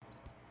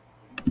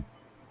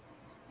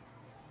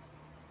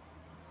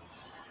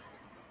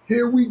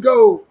Here we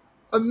go.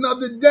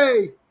 Another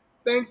day.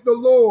 Thank the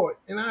Lord.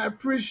 And I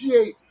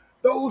appreciate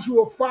those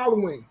who are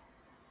following.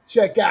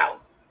 Check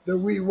out The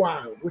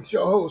Rewind with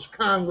your host,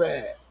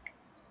 Conrad.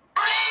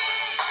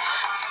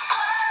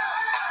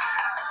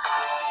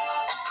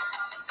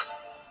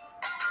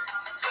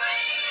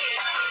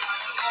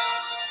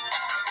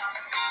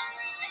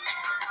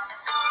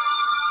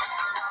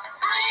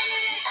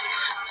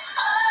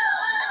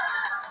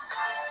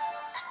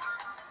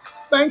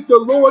 Thank the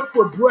Lord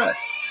for breath.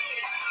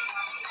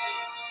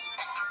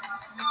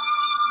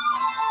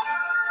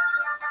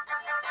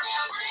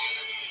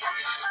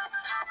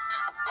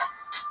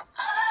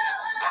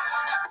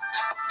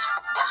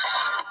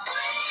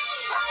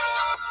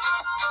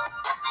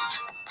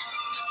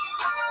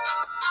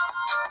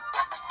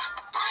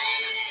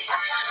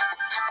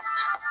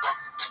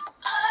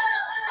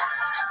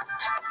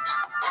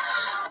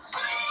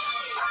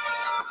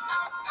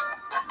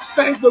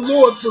 Thank the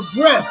Lord for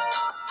breath.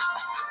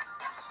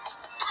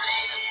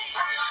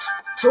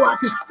 So I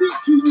can speak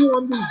to you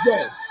on this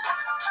day.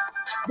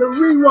 The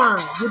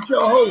Rewind with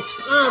your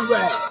host,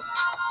 Conrad.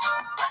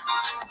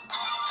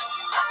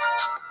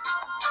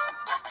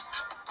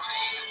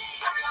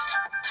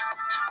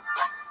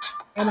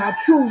 And I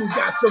truly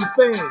got some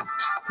things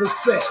to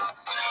say.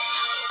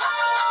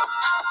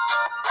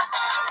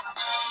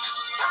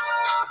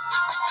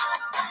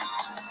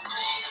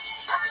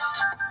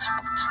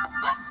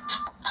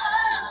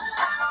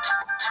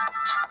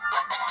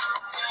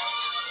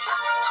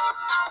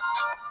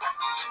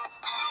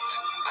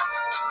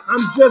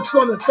 I'm just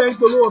going to thank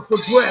the Lord for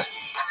breath.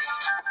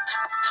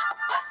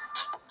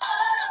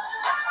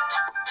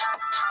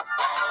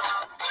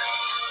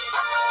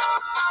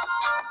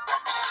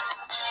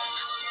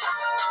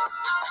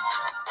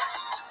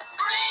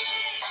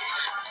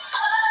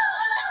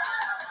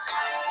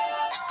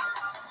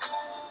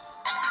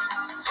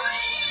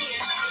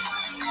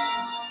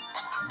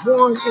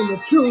 One and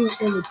a two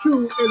and a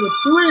two and a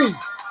three.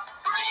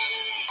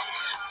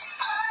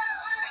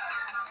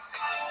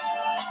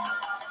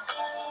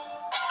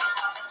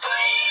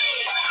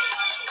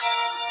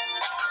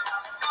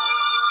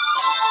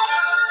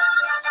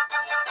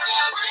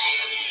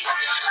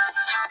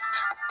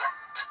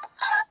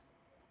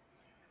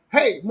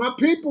 Hey, my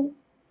people,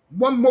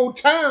 one more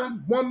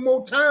time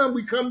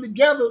we come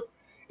together.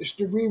 It's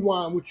The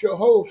Rewind with your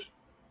host,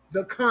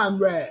 the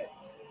Conrad.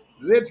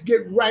 Let's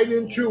get right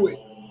into it.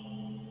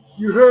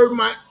 You heard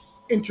my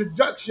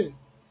introduction.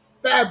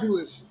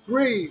 Fabulous.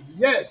 Breathe.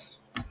 Yes.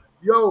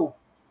 Yo,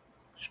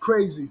 it's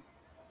crazy.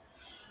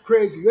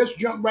 Crazy. Let's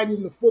jump right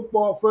into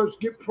football first.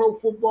 Get pro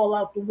football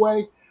out the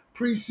way.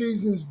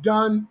 Preseason's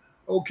done.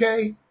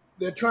 Okay?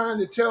 They're trying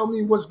to tell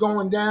me what's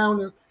going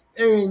down, and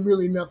there ain't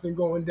really nothing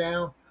going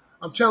down.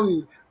 I'm telling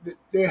you,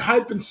 they're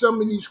hyping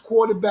some of these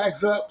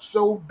quarterbacks up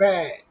so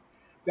bad.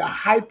 They're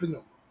hyping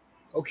them.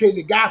 Okay,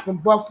 the guy from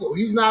Buffalo,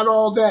 he's not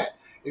all that.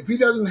 If he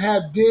doesn't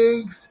have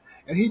Diggs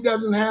and he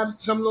doesn't have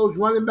some of those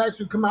running backs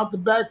who come out the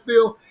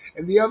backfield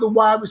and the other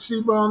wide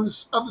receiver on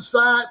the other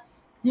side,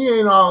 he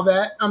ain't all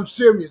that. I'm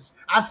serious.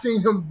 I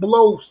seen him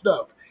blow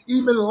stuff.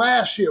 Even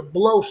last year,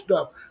 blow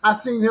stuff. I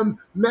seen him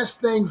mess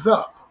things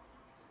up.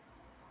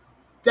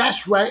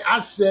 That's right. I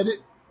said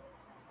it.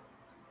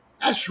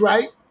 That's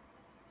right.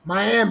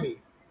 Miami.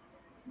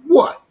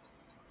 What?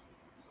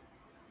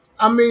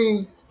 I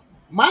mean,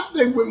 my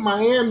thing with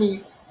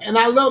Miami, and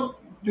I love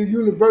the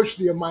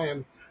University of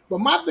Miami, but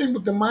my thing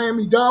with the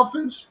Miami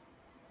Dolphins,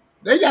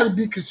 they got to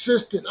be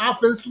consistent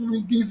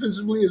offensively,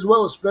 defensively, as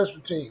well as special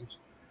teams.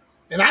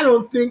 And I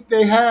don't think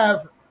they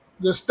have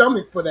the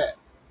stomach for that.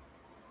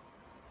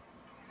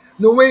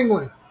 New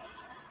England,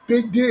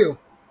 big deal.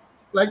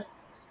 Like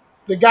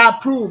the guy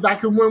proved I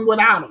can win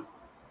without him.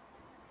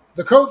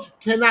 The coach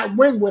cannot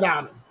win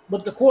without him,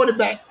 but the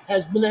quarterback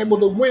has been able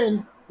to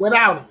win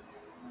without him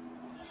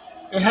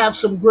and have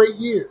some great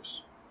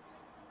years.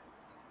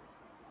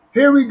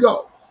 Here we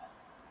go.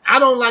 I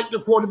don't like the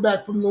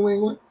quarterback from New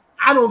England.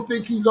 I don't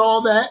think he's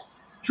all that.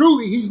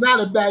 Truly, he's not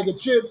a bag of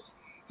chips.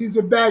 He's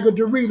a bag of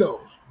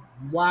Doritos.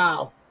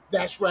 Wow.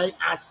 That's right.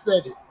 I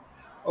said it.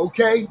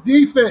 Okay.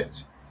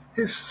 Defense.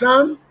 His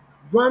son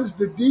runs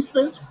the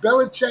defense.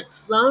 Belichick's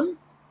son.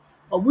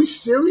 Are we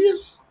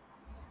serious?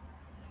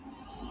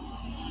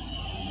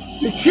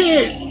 The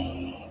kid,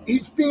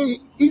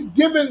 he's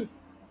given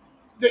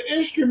the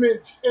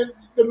instruments and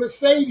the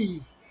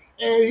Mercedes,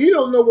 and he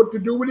don't know what to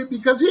do with it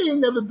because he ain't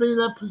never been in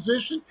that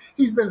position.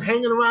 He's been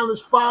hanging around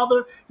his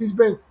father. He's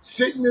been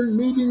sitting in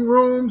meeting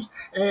rooms,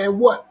 and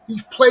what?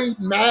 He's played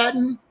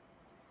Madden.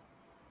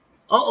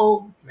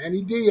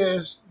 Manny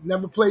Diaz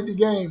never played the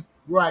game.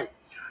 Right.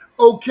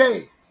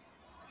 Okay.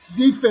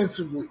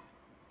 Defensively,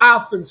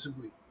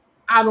 offensively,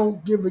 I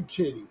don't give a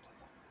kitty.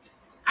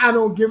 I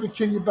don't give a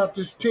kitty about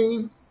this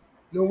team.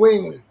 New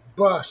England,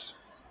 bust.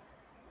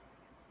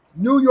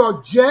 New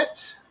York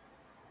Jets,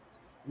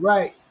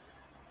 right.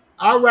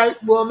 All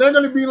right, well, they're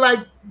going to be like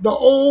the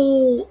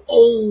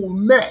old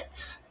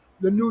Mets,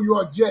 the New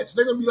York Jets.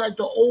 They're going to be like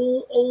the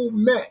old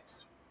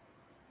Mets.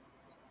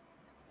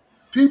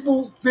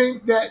 People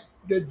think that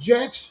the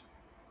Jets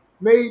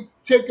made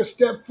take a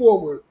step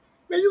forward.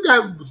 Man, you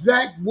got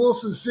Zach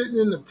Wilson sitting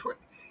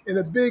in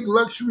a big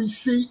luxury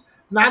seat,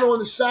 not on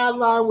the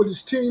sideline with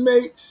his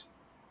teammates.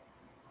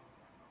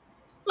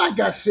 Like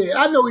I said,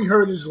 I know he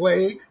hurt his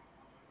leg,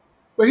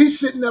 but he's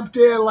sitting up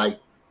there like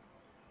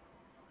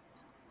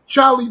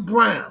Charlie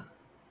Brown.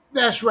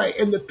 That's right,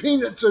 and the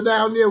Peanuts are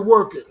down there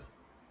working.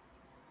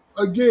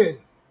 Again,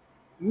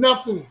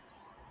 nothing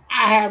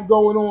I have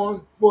going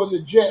on for the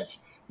Jets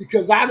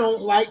because I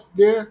don't like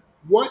their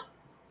what?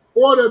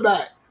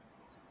 Quarterback.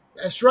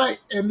 That's right.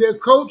 And their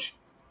coach,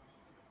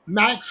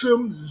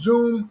 Maxim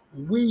Zoom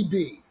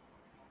Weeby.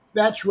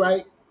 That's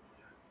right.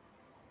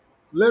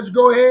 Let's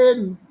go ahead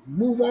and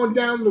move on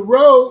down the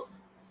road.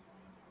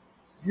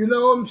 You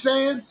know what I'm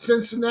saying?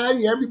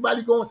 Cincinnati.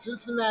 Everybody going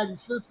Cincinnati,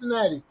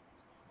 Cincinnati.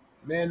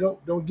 Man,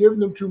 don't give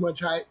them too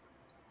much hype.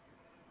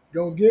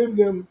 Don't give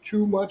them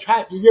too much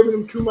hype. You're giving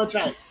them too much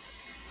hype.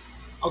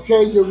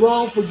 Okay, you're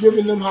wrong for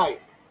giving them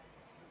hype.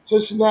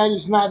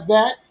 Cincinnati's not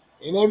that,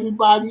 and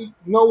everybody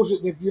knows it.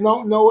 If you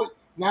don't know it,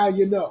 now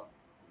you know.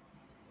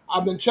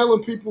 I've been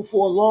telling people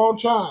for a long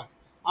time.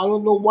 I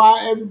don't know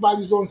why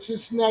everybody's on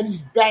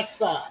Cincinnati's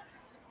backside.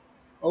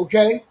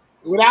 Okay,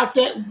 without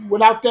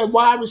that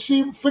wide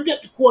receiver,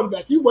 forget the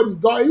quarterback. He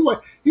wasn't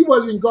he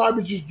wasn't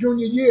garbage his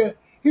junior year.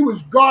 He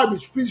was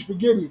garbage. Please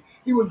forgive me.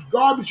 He was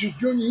garbage his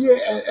junior year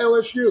at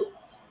LSU.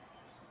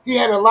 He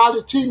had a lot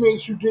of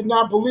teammates who did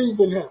not believe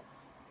in him.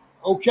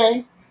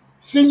 Okay,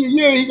 senior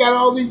year he got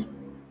all these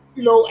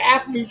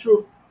athletes who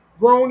have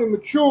grown and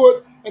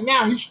matured, and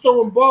now he's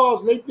throwing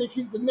balls, and they think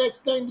he's the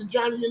next thing to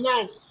Johnny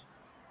Unitas.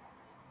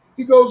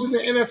 He goes in the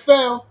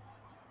NFL,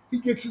 he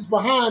gets his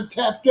behind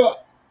tapped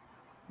up.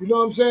 You know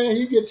what I'm saying?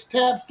 He gets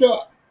tapped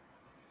up.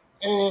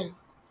 And,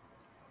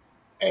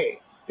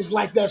 hey, it's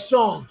like that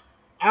song,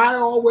 I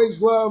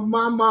always love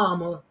my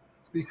mama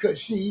because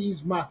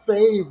she's my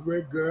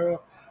favorite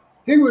girl.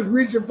 He was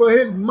reaching for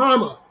his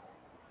mama.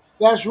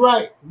 That's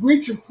right,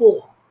 reaching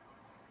for.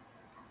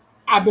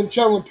 I've been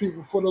telling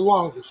people for the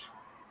longest,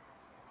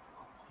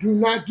 do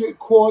not get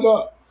caught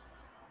up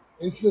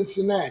in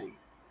Cincinnati.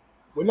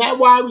 When that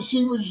wide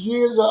receiver's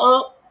years are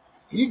up,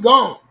 he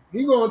gone.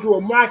 He going to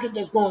a market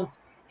that's going to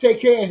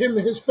take care of him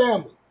and his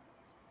family.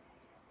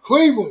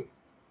 Cleveland,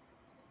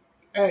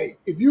 hey,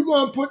 if you're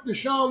going to put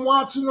Deshaun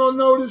Watson on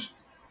notice,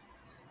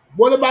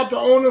 what about the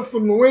owner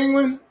from New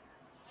England?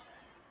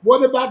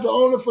 What about the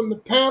owner from the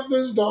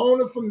Panthers, the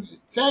owner from the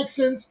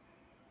Texans,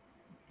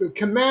 the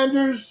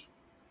Commanders,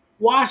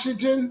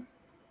 Washington?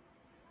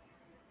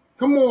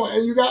 Come on,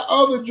 and you got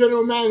other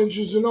general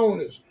managers and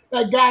owners.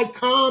 That guy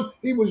Khan,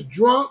 he was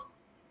drunk.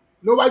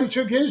 Nobody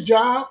took his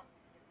job.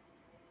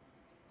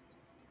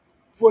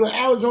 For the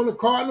Arizona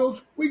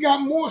Cardinals, we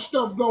got more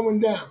stuff going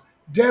down.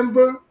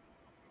 Denver.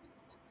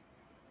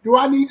 Do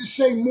I need to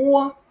say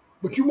more?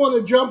 But you want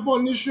to jump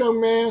on this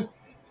young man,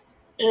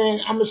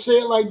 and I'm going to say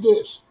it like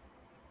this.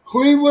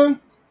 Cleveland,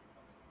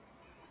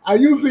 I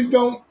usually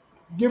don't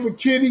give a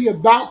kitty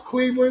about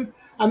Cleveland.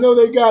 I know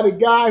they got a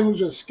guy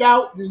who's a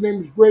scout. His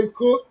name is Gray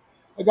Cook.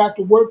 I got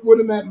to work with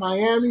him at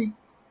Miami.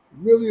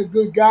 Really a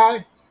good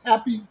guy.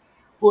 Happy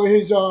for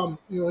his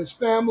his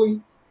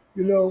family,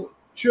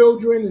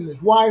 children and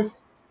his wife.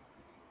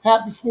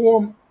 Happy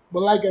for him.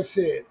 But like I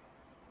said,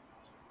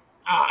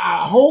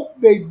 I hope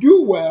they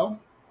do well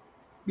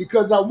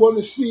because I want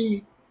to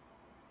see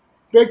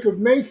Baker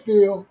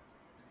Mayfield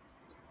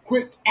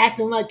quit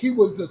acting like he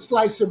was the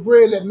slice of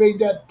bread that made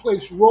that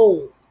place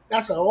roll.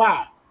 That's a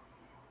lie.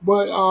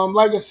 But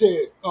like I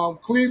said,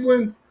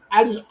 Cleveland,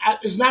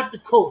 it's not the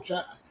coach.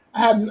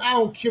 I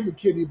don't give a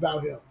kitty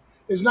about him.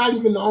 It's not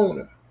even the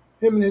owner,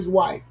 him and his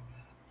wife.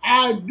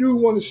 I do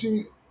want to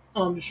see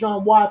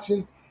Deshaun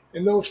Watson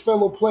and those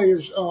fellow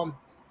players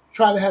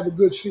try to have a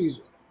good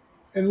season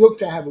and look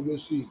to have a good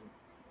season.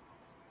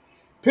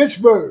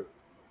 Pittsburgh,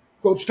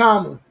 Coach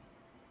Tomlin.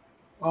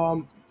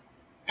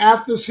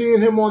 After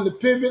seeing him on the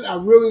pivot, I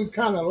really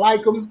kind of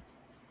like him,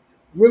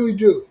 really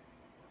do.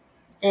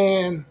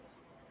 And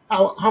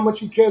how much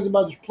he cares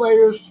about his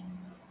players.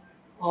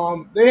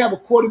 They have a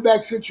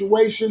quarterback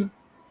situation.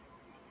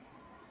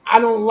 I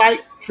don't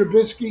like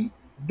Trubisky.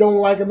 Don't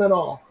like him at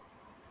all.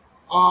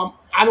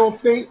 I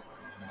don't think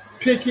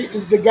Pickett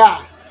is the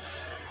guy.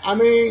 I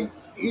mean,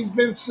 he's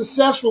been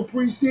successful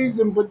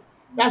preseason, but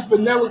that's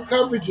vanilla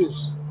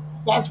coverages.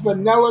 That's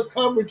vanilla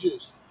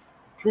coverages.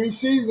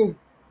 Preseason.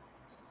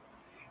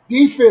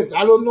 Defense,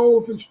 I don't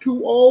know if it's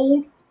too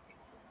old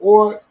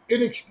or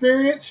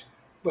inexperienced,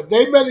 but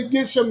they better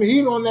get some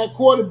heat on that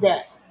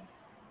quarterback.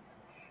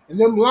 And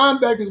them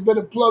linebackers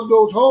better plug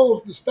those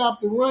holes to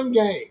stop the run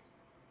game.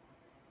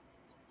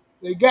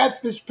 They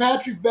got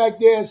Fitzpatrick back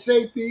there at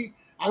safety.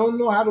 I don't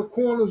know how the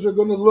corners are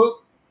going to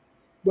look.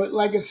 But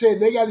like I said,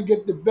 they got to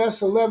get the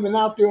best 11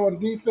 out there on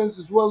defense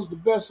as well as the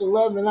best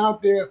 11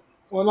 out there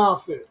on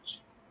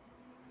offense.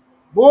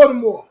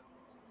 Baltimore,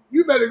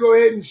 you better go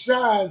ahead and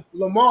sign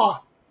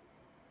Lamar.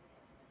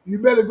 You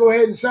better go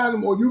ahead and sign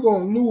him or you're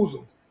going to lose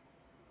him.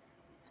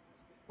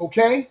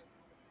 Okay?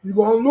 You're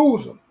going to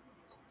lose him.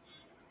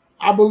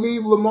 I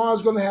believe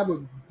Lamar's going to have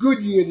a good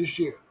year this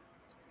year.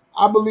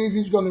 I believe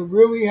he's going to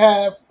really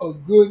have a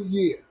good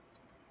year.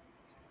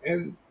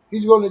 And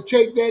he's going to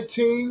take that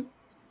team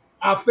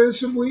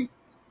offensively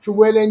to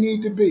where they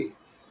need to be.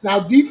 Now,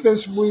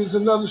 defensively is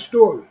another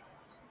story.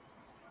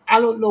 I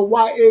don't know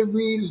why Ed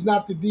Reed is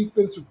not the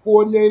defensive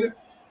coordinator.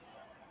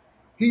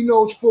 He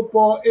knows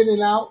football in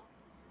and out,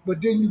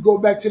 but then you go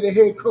back to the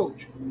head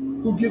coach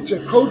who gets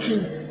a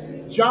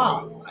coaching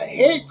job, a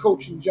head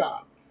coaching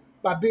job,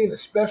 by being a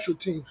special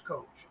teams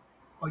coach.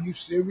 Are you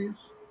serious?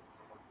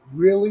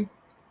 Really?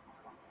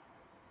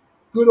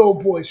 Good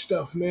old boy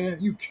stuff, man.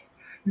 You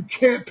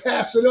can't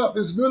pass it up.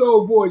 It's good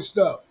old boy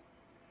stuff.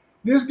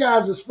 This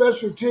guy's a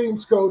special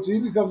teams coach. He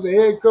becomes a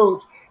head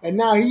coach, and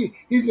now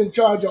he's in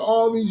charge of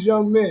all these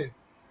young men,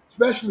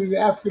 especially the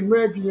African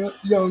American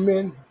young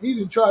men. He's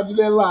in charge of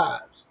their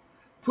lives,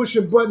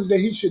 pushing buttons that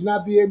he should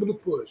not be able to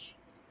push.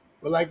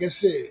 But like I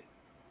said,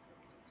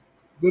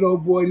 good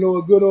old boy know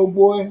a good old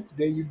boy.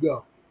 There you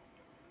go.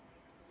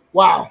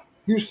 Wow,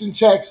 Houston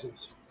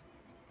Texans.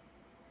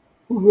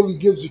 Who really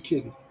gives a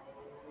kitty?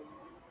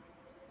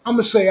 I'm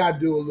going to say I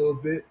do a little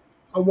bit.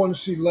 I want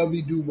to see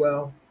Lovey do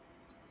well.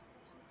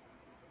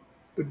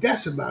 But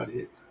that's about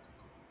it.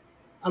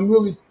 I'm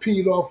really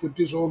peed off with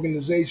this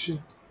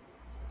organization.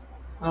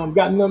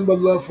 Got nothing but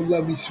love for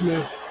Lovey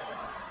Smith.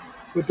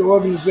 But the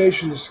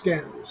organization is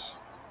scandalous.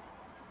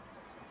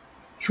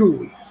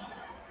 Truly.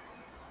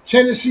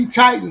 Tennessee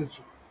Titans.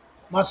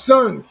 My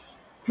son,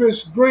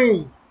 Chris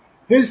Green,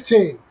 his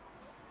team.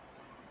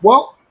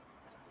 Well,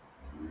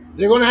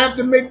 they're going to have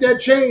to make that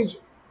change.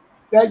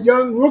 That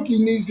young rookie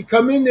needs to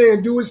come in there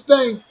and do his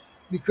thing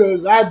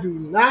because I do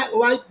not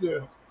like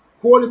the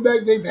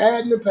quarterback they've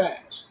had in the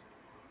past.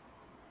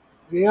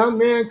 The young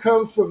man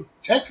comes from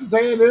Texas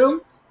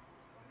A&M.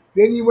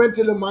 Then he went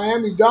to the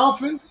Miami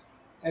Dolphins,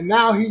 and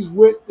now he's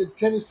with the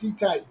Tennessee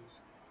Titans.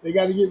 They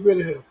got to get rid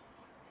of him.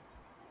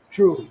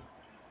 Truly.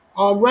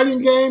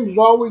 Running game has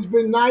always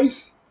been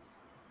nice.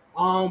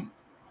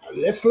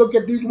 Let's look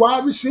at these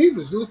wide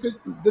receivers. Look at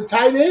the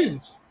tight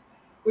ends.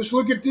 Let's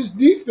look at this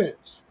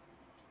defense.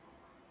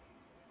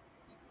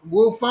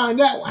 We'll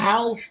find out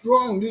how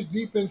strong this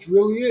defense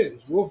really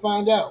is. We'll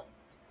find out.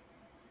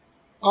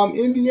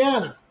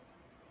 Indiana.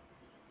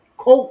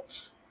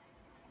 Colts.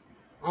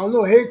 I don't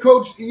know. Head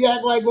coach, he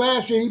act like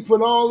last year he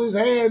put all his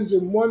hands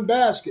in one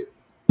basket.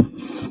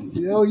 You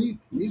know, he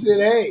said,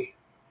 hey,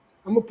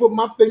 I'm going to put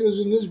my fingers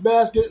in this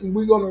basket and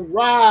we're going to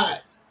ride.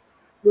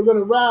 We're going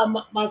to ride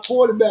my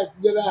quarterback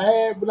that I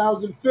had when I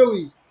was in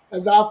Philly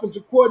as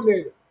offensive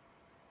coordinator.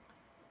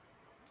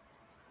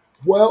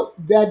 Well,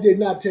 that did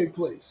not take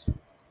place.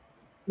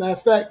 Matter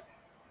of fact,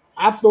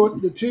 I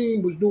thought the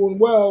team was doing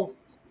well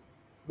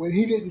when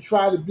he didn't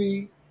try to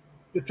be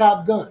the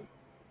top gun.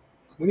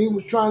 When he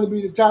was trying to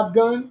be the top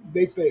gun,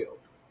 they failed.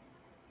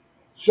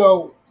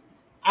 So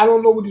I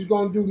don't know what he's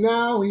going to do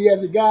now. He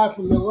has a guy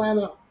from the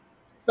Atlanta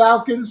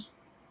Falcons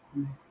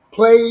who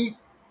played,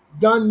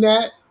 done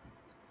that,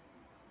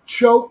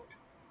 choked.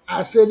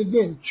 I said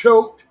again,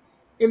 choked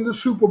in the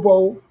Super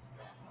Bowl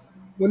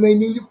when they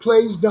needed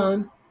plays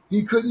done.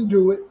 He couldn't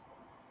do it.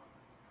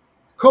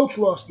 Coach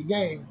lost the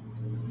game.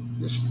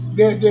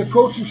 Their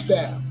coaching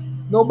staff.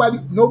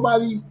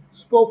 Nobody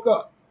spoke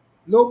up.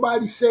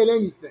 Nobody said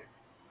anything.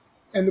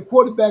 And the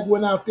quarterback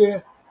went out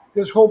there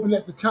just hoping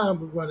that the time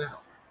would run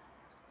out.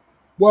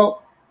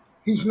 Well,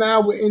 he's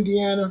now with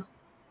Indiana.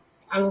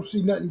 I don't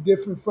see nothing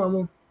different from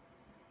him.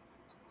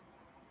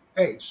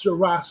 Hey,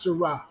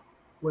 Sarah.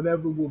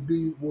 Whatever will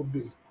be, will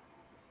be.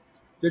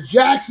 The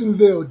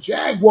Jacksonville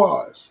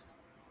Jaguars.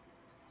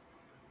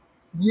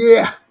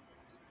 Yeah,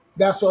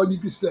 that's all you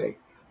can say.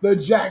 The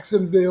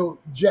Jacksonville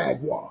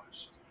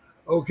Jaguars.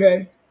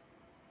 Okay?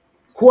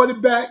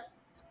 Quarterback,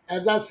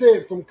 as I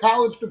said, from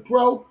college to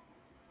pro,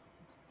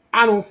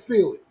 I don't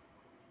feel it.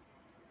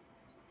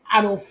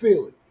 I don't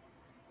feel it.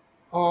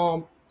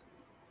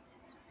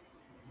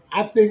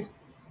 I think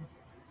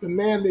the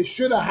man they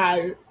should have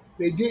hired,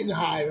 they didn't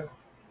hire,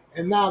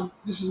 and now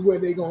this is where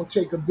they're going to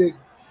take a big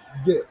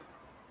dip.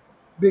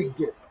 Big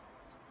dip.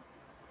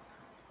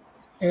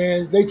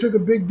 And they took a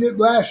big dip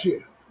last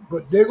year,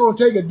 but they're going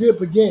to take a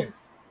dip again.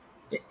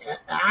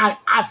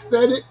 I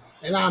said it,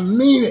 and I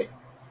mean it.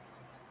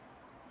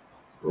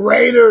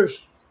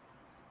 Raiders.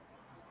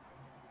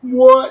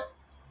 What?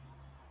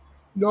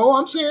 No,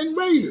 I'm saying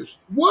Raiders.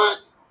 What?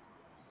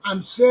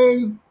 I'm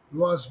saying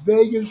Las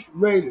Vegas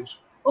Raiders.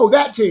 Oh,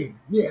 that team.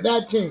 Yeah,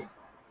 that team.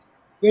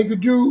 They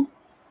could do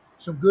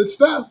some good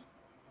stuff.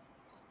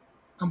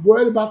 I'm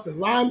worried about the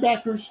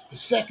linebackers, the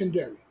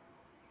secondary,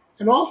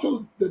 and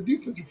also the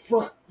defensive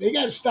front. They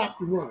got to stop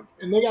the run,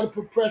 and they got to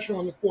put pressure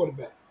on the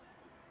quarterback.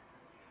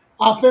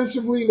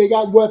 Offensively, they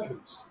got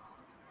weapons.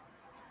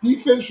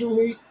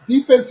 Defensively,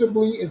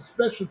 and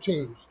special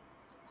teams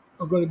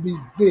are going to be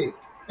big,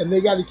 and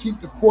they got to keep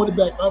the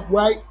quarterback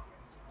upright,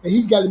 and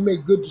he's got to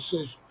make good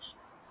decisions.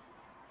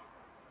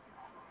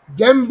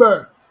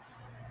 Denver,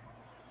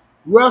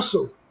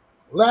 Russell,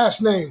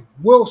 last name,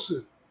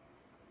 Wilson.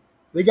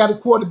 They got a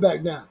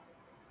quarterback now.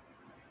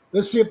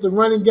 Let's see if the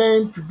running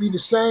game could be the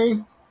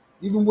same,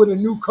 even with a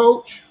new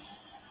coach.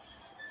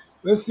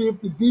 Let's see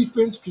if the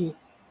defense can,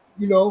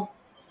 you know,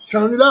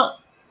 turn it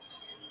up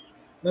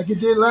like it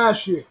did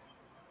last year.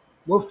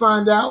 We'll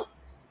find out.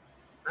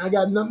 I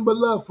got nothing but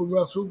love for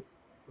Russell,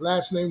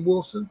 last name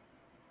Wilson.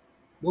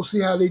 We'll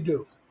see how they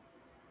do.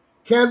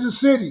 Kansas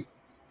City.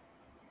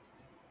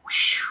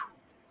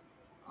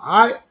 Whew.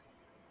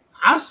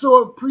 I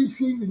saw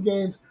preseason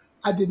games.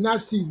 I did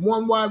not see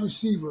one wide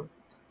receiver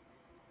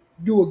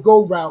do a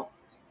go route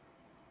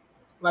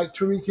like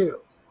Tyreek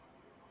Hill.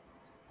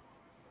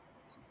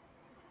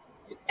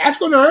 That's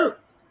going to hurt.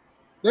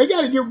 They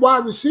got to get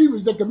wide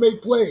receivers that can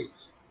make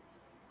plays.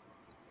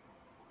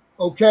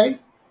 Okay?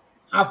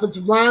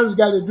 Offensive line's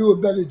got to do a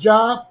better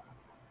job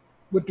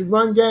with the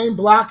run game,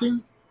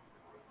 blocking.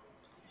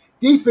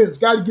 Defense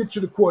got to get to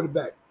the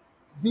quarterback.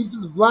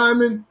 Defensive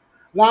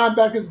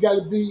linebackers got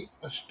to be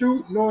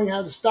astute, knowing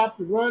how to stop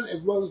the run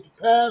as well as the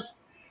pass.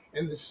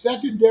 And the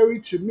secondary,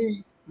 to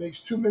me,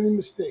 makes too many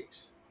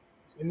mistakes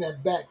in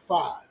that back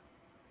five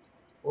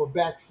or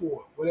back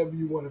four, whatever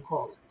you want to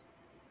call it.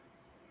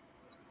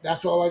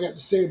 That's all I got to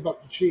say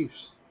about the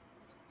Chiefs.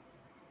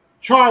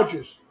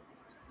 Chargers.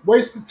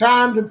 Waste of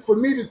time for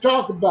me to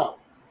talk about.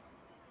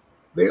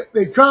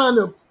 They're trying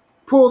to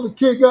pull the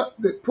kid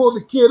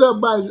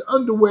up by his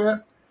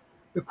underwear,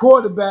 the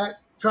quarterback,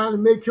 trying to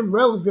make him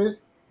relevant.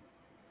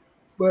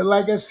 But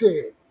like I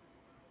said,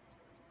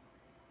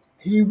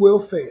 he will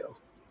fail.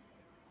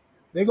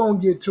 They're going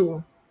to get to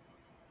him.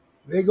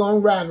 They're going to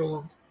rattle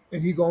him,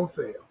 and he's going to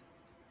fail.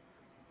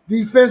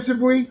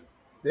 Defensively,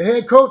 the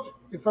head coach,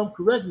 if I'm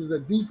correct, is a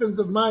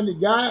defensive-minded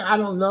guy. I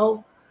don't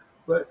know.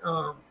 But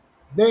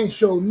they ain't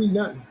showed me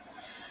nothing.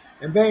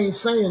 And they ain't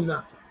saying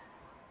nothing.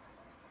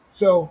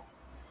 So,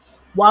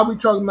 why are we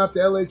talking about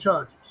the LA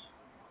Chargers?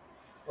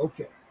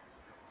 Okay.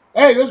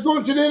 Hey, let's go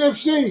into the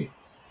NFC.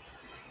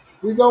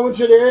 We go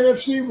into the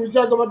NFC. We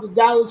talk about the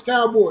Dallas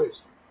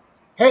Cowboys.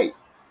 Hey,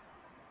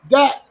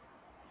 Dak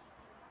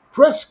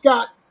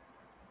Prescott.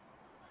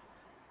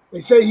 They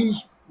say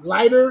he's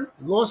lighter,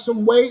 lost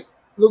some weight,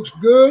 looks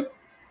good.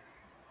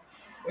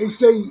 They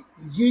say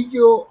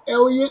Ezekiel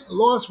Elliott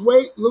lost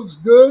weight, looks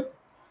good.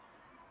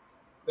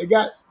 They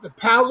got the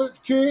Pollard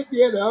kid,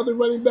 the other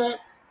running back.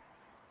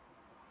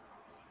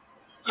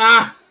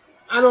 I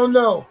don't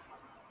know.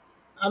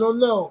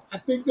 I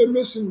think they're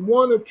missing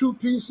one or two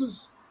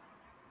pieces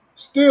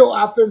still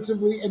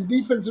offensively, and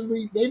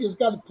defensively, they just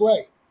got to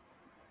play.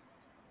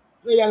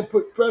 They got to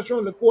put pressure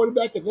on the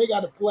quarterback, and they got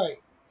to play.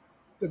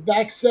 The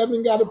back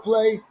seven got to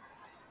play.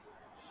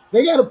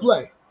 They got to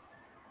play.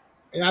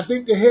 And I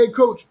think the head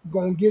coach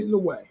going to get in the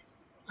way.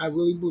 I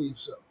really believe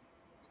so.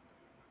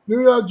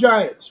 New York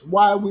Giants,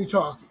 why are we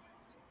talking?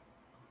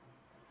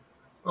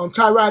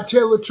 Tyrod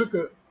Taylor took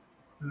a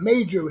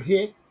major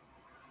hit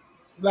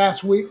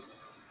last week.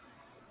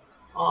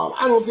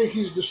 I don't think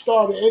he's the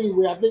starter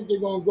anyway. I think they're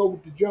going to go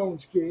with the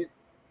Jones kid.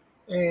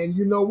 And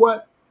you know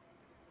what?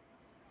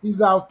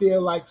 He's out there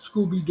like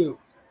Scooby-Doo.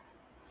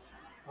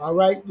 All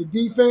right? The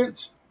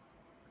defense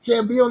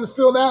can't be on the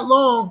field that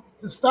long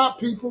and stop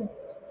people.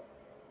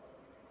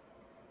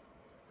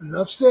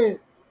 Enough said.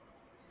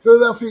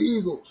 Philadelphia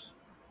Eagles.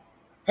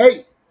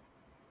 Hey,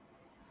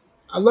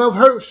 I love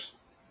Hurst.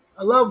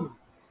 I love him.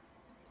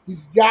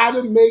 He's got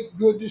to make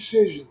good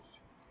decisions.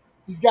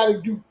 He's got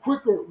to do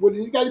quicker.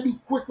 He's got to be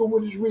quicker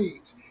with his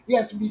reads. He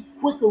has to be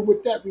quicker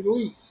with that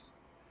release.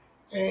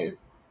 And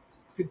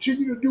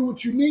continue to do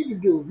what you need to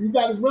do. If you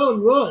got to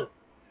run.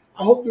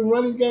 I hope the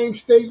running game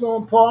stays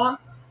on par.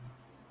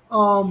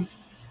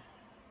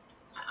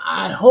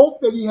 I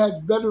hope that he has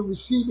better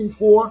receiving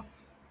core,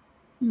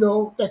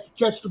 that can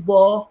catch the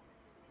ball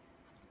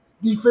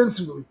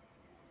defensively.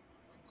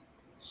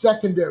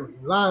 Secondary,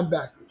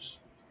 linebackers.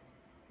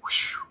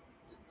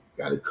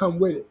 Got to come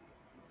with it.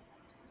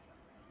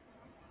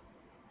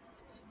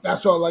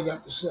 That's all I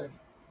got to say.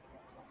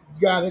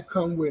 Got to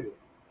come with it.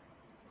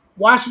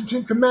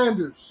 Washington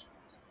Commanders.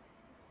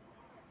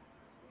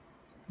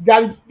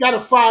 Got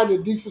to fire the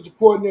defensive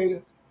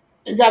coordinator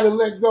and got to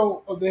let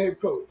go of the head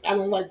coach. I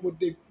don't like what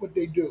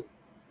they do.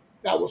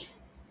 That was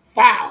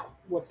foul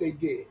what they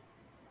did.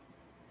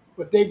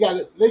 But they got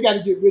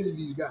to get rid of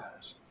these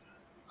guys.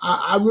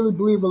 I really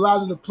believe a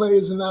lot of the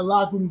players in that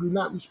locker room do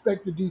not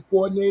respect the D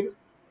coordinator,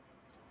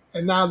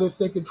 and now they're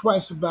thinking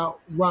twice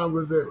about Ron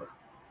Rivera.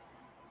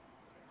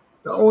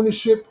 The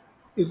ownership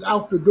is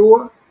out the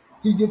door.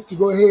 He gets to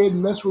go ahead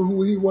and mess with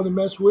who he want to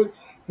mess with.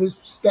 His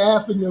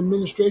staff and the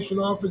administration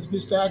office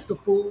gets to act a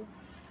fool.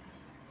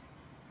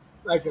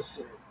 Like I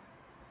said,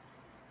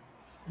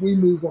 we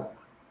move on.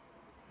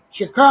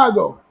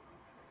 Chicago.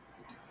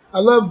 I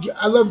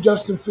love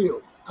Justin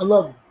Fields. I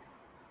love him.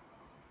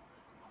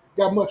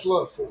 Got much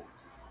love for him.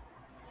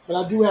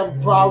 But I do have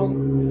a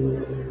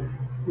problem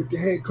with the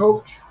head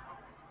coach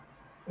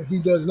if he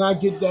does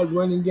not get that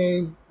running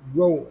game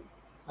rolling.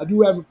 I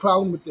do have a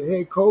problem with the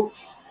head coach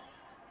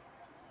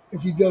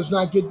if he does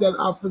not get that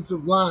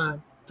offensive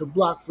line to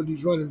block for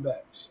these running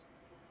backs.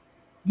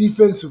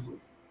 Defensively,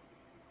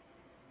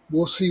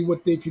 we'll see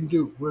what they can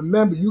do.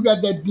 Remember, you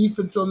got that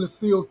defense on the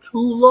field too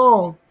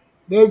long,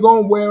 they're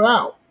going to wear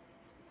out.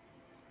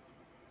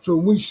 So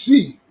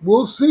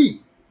we'll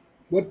see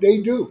what they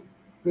do.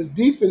 Because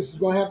defense is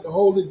going to have to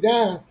hold it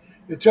down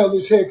to tell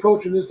this head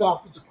coach and this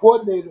offensive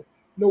coordinator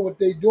know what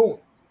they're doing.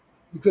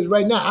 Because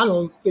right now, I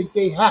don't think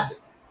they have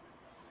it.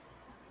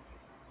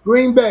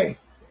 Green Bay,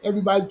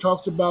 everybody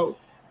talks about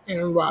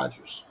Aaron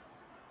Rodgers.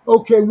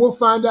 Okay, we'll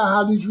find out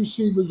how these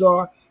receivers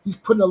are. He's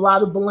putting a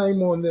lot of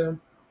blame on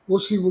them. We'll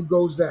see what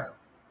goes down.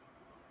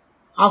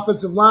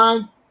 Offensive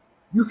line,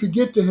 you could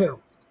get to him.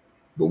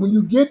 But when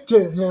you get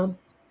to him,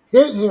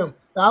 hit him,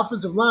 the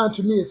offensive line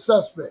to me is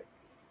suspect.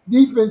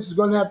 Defense is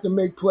going to have to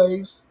make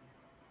plays.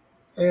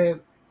 And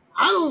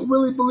I don't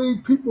really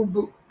believe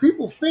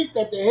people think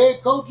that the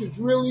head coach is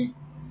really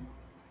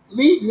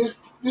leading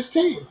this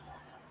team.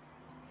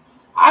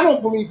 I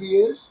don't believe he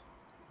is.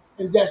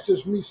 And that's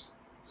just me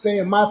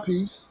saying my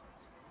piece.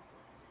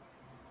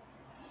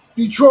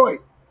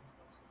 Detroit.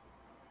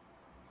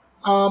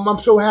 I'm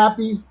so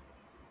happy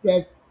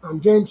that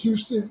James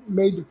Houston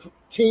made the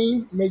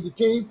team.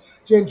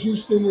 James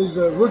Houston is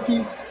a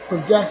rookie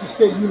from Jackson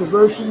State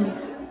University.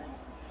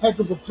 Heck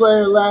of a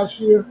player last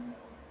year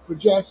for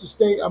Jackson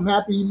State. I'm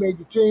happy he made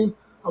the team.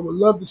 I would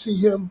love to see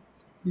him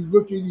be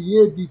rookie of the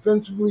year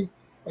defensively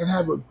and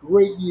have a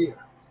great year.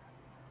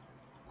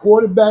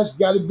 Quarterback's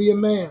got to be a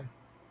man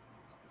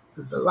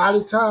because a lot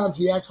of times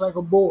he acts like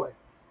a boy.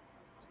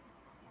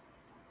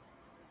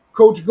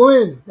 Coach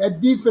Glenn,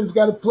 that defense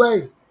got to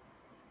play.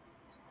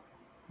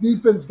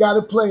 Defense got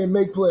to play and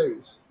make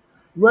plays.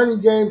 Running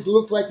games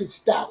look like it's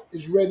stout.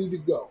 It's ready to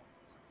go.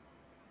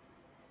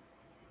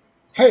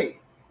 Hey,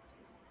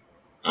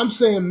 I'm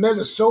saying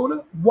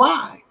Minnesota.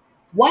 Why?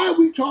 Why are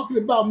we talking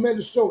about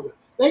Minnesota?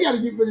 They got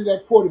to get rid of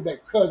that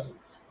quarterback,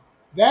 Cousins.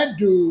 That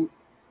dude,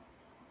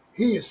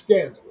 he is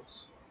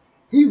scandalous.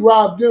 He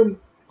robbed them.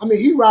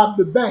 He robbed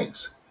the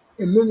banks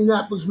in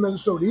Minneapolis,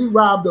 Minnesota. He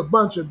robbed a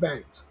bunch of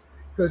banks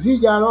because he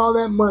got all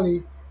that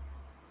money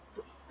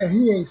and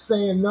he ain't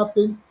saying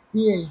nothing.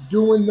 He ain't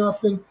doing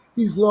nothing.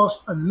 He's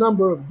lost a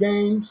number of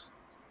games.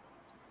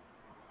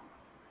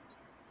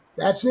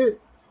 That's it.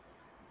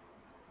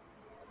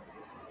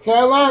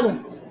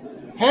 Carolina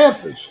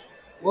Panthers.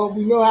 Well,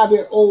 we know how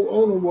their old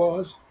owner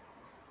was.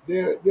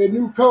 Their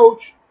new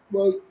coach,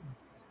 well,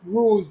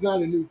 Rule is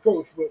not a new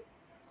coach, but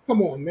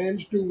come on, man.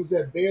 This dude was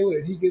at Baylor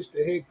and he gets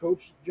the head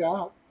coach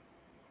job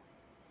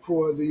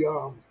for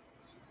the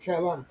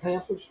Carolina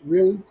Panthers.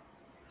 Really?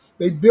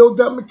 They build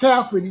up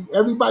McCaffrey.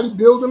 Everybody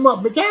build him up.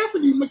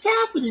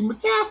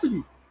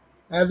 McCaffrey.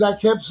 As I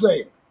kept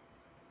saying,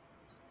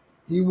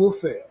 he will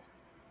fail.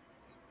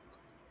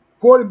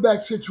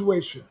 Quarterback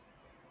situation.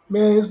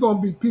 Man, it's going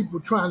to be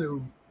people trying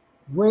to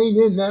rein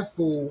in that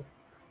fool.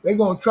 They're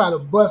going to try to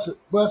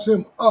bust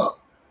him up.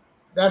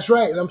 That's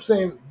right. And I'm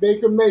saying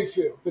Baker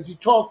Mayfield because he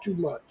talked too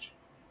much.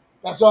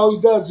 That's all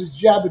he does is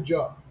jabber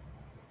jaw.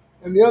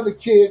 And the other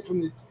kid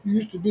who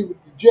used to be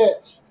with the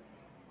Jets,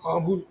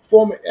 who's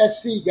former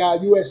USC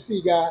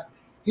guy,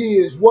 he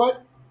is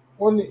what?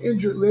 On the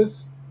injured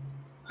list.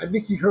 I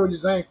think he hurt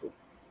his ankle.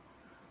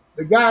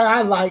 The guy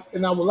I like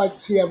and I would like to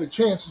see have a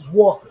chance is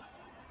Walker.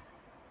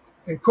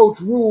 And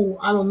Coach Rule,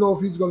 I don't know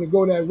if he's going to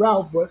go that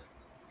route, but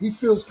he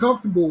feels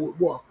comfortable with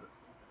Walker.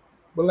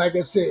 But like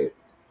I said,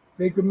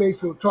 Baker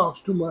Mayfield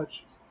talks too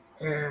much,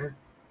 and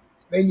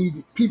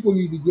people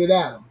need to get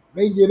at him.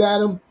 They get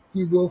at him,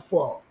 he will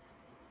fall.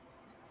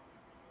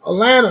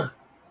 Atlanta.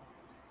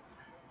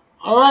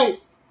 All right.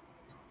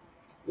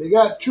 They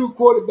got two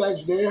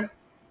quarterbacks there.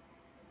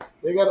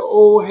 They got an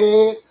old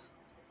head,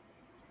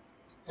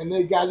 and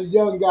they got a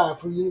young guy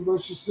from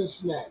University of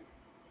Cincinnati.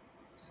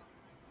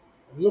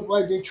 It look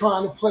like they're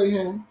trying to play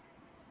him.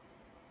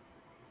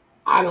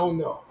 I don't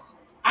know.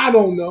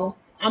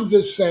 I'm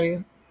just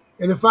saying.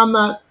 And if I'm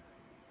not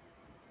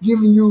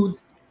giving you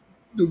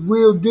the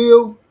real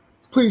deal,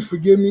 please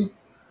forgive me.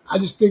 I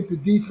just think the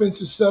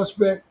defense is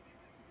suspect.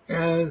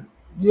 And,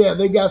 yeah,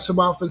 they got some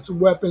offensive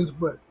weapons,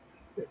 but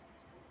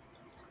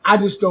I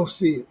just don't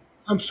see it.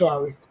 I'm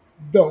sorry.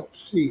 Don't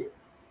see it.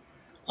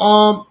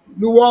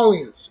 New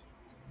Orleans.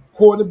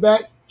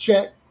 Quarterback,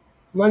 check.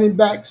 Running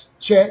backs,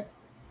 check.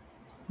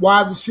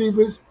 Wide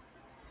receivers,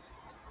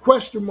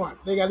 question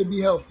mark. They got to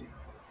be healthy.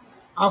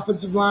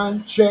 Offensive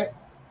line, check.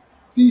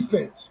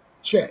 Defense,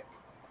 check.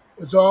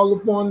 It's all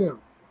upon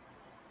them.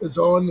 It's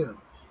on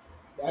them.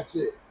 That's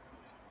it.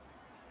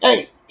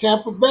 Hey,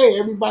 Tampa Bay,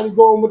 everybody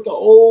going with the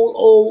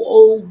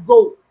old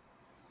GOAT.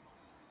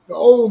 The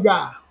old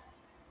guy.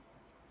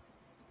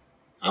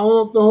 I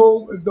don't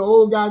know if the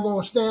old guy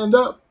going to stand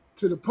up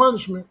to the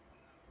punishment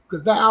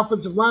because that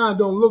offensive line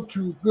don't look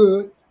too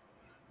good.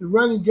 The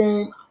running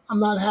game, I'm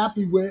not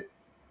happy with.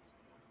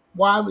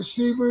 Wide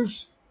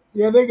receivers,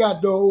 yeah, they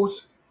got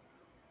those.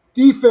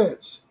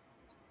 Defense,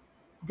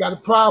 got a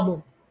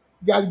problem.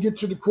 Got to get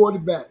to the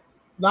quarterback.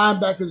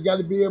 Linebackers got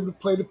to be able to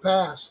play the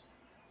pass.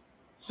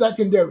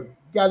 Secondary,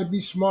 got to be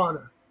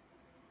smarter.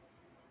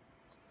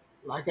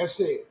 Like I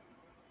said,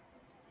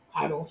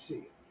 I don't see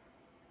it.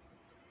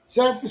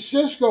 San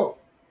Francisco,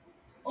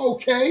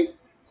 okay.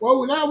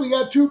 Well, now we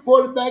got two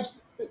quarterbacks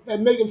that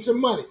making some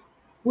money.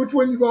 Which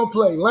one you going to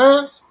play,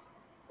 Lance,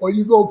 or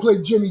you going to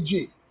play Jimmy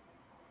G?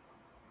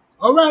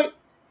 All right,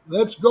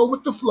 let's go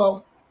with the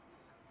flow.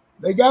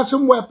 They got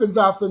some weapons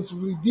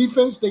offensively.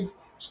 Defense, they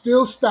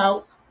still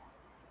stout.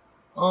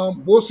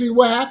 We'll see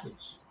what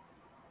happens.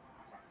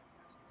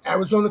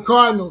 Arizona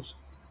Cardinals,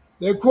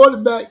 their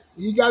quarterback,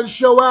 he got to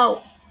show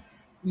out.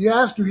 He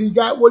has to. He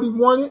got what he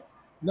wanted.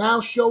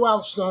 Now show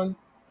out, son.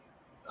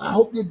 I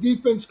hope your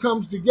defense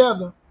comes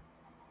together,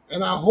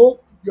 and I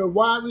hope your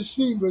wide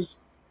receivers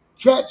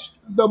catch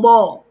the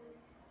ball.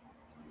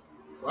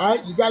 All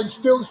right? You got to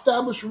still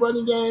establish a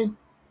running game,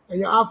 and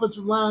your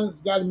offensive line has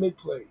got to make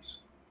plays.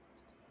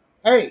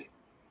 Hey,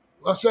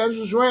 Los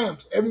Angeles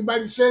Rams,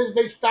 everybody says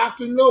they stocked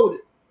and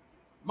loaded.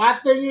 My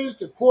thing is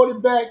the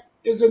quarterback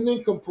is a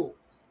nincompoop,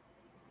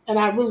 and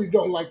I really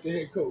don't like the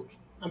head coach.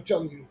 I'm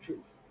telling you the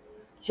truth.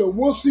 So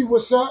we'll see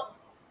what's up,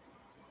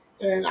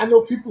 and I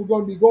know people are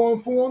going to be going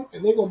for him,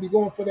 and they're going to be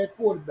going for that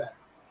quarterback.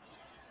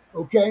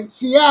 Okay?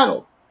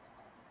 Seattle,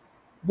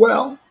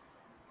 well,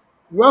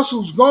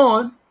 Russell's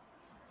gone.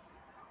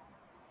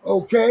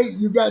 Okay?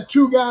 You got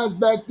two guys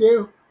back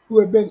there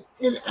who have been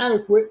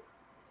inadequate.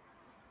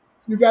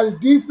 You got a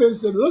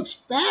defense that looks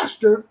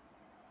faster,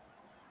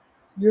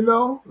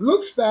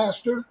 looks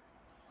faster.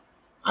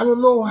 I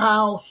don't know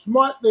how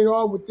smart they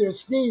are with their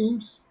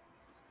schemes.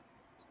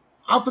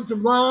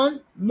 Offensive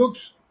line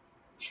looks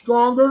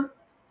stronger.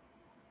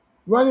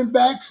 Running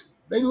backs,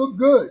 they look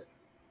good.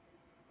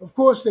 Of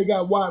course, they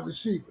got wide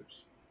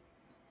receivers.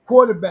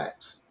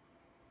 Quarterbacks,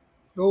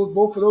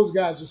 both of those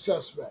guys are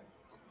suspect.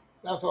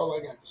 That's all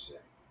I got to say.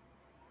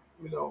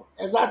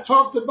 As I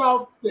talked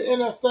about the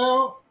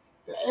NFL,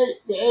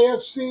 the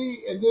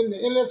AFC, and then the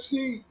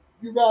NFC,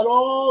 you got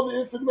all the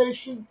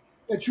information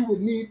that you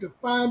would need to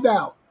find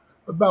out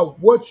about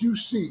what you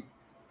see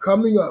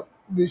coming up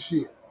this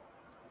year.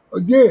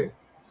 Again,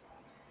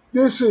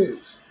 this is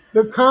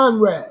the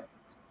Conrad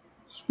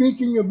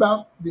speaking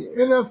about the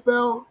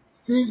NFL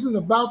season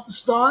about to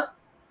start,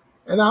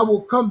 and I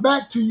will come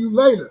back to you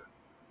later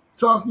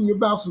talking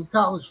about some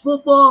college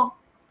football,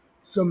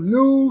 some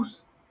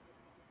news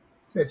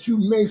that you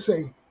may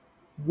say,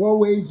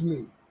 woe is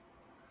me.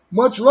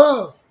 Much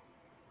love,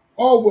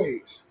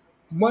 always,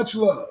 much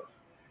love.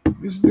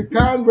 This is the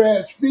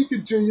Conrad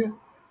speaking to you,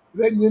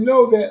 letting you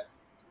know that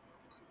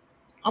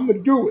I'm going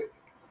to do it,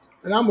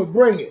 and I'm going to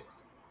bring it,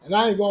 and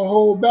I ain't going to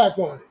hold back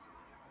on it.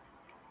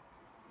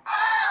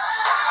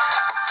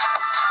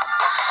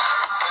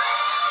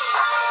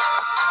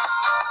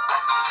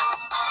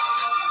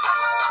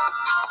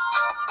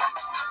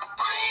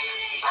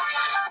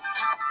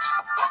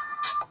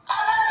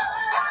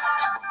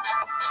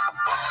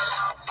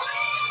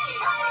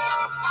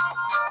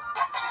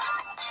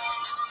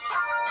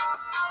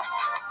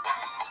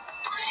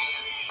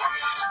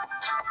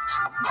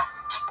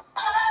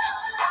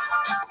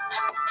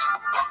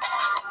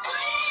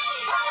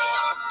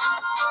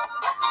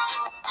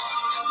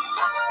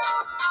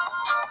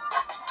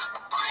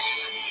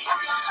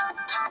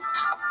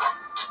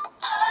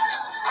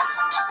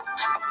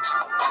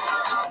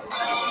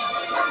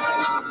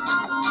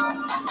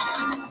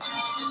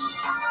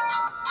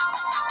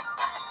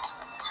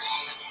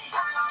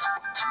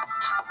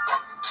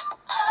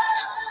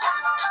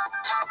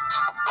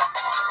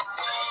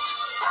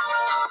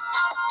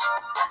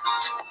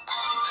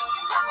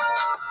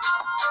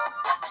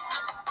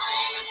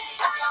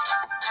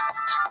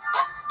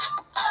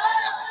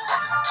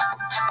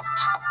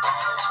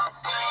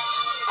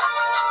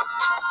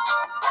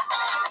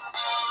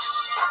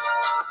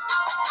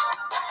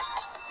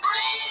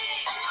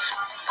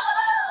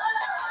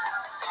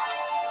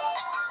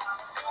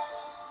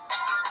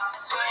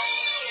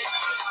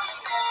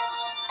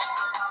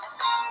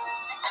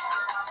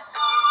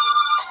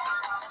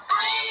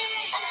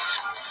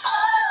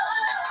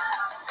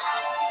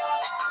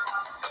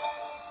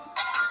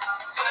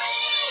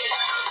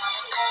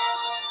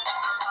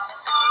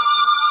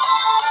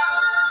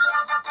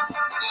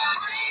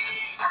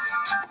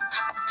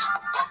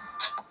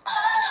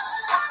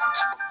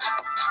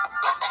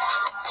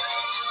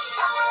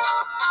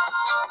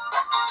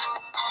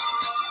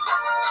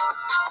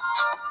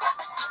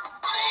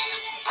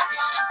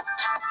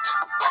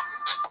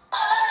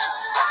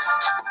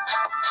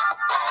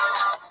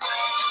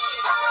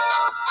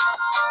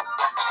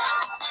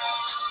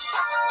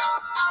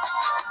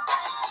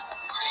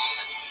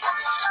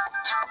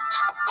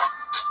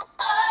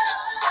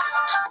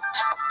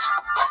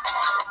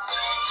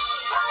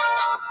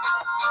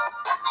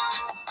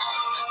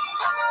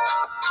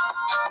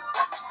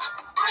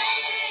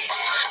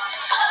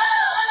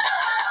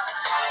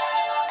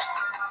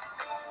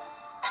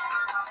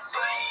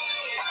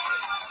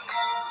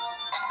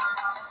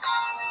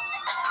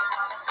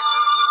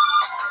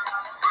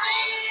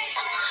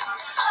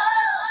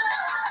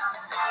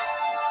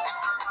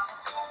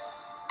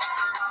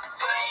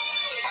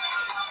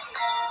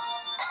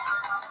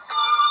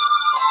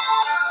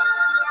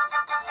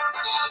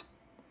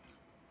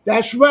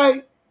 That's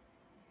right.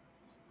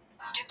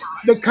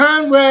 The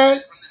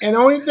Conrad, and the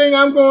only thing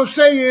I'm going to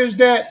say is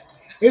that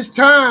it's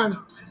time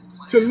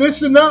to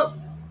listen up,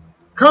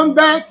 come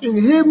back and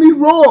hear me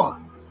roar.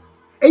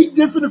 8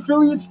 different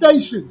affiliate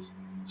stations.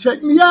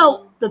 Check me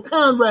out. the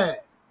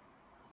Conrad.